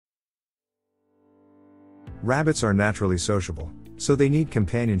Rabbits are naturally sociable, so they need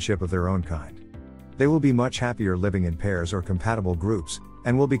companionship of their own kind. They will be much happier living in pairs or compatible groups,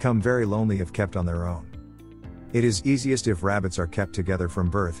 and will become very lonely if kept on their own. It is easiest if rabbits are kept together from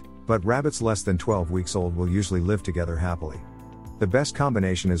birth, but rabbits less than 12 weeks old will usually live together happily. The best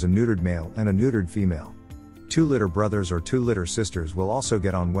combination is a neutered male and a neutered female. Two litter brothers or two litter sisters will also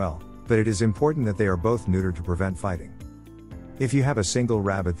get on well, but it is important that they are both neutered to prevent fighting. If you have a single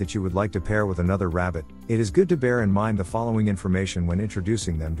rabbit that you would like to pair with another rabbit, it is good to bear in mind the following information when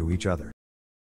introducing them to each other.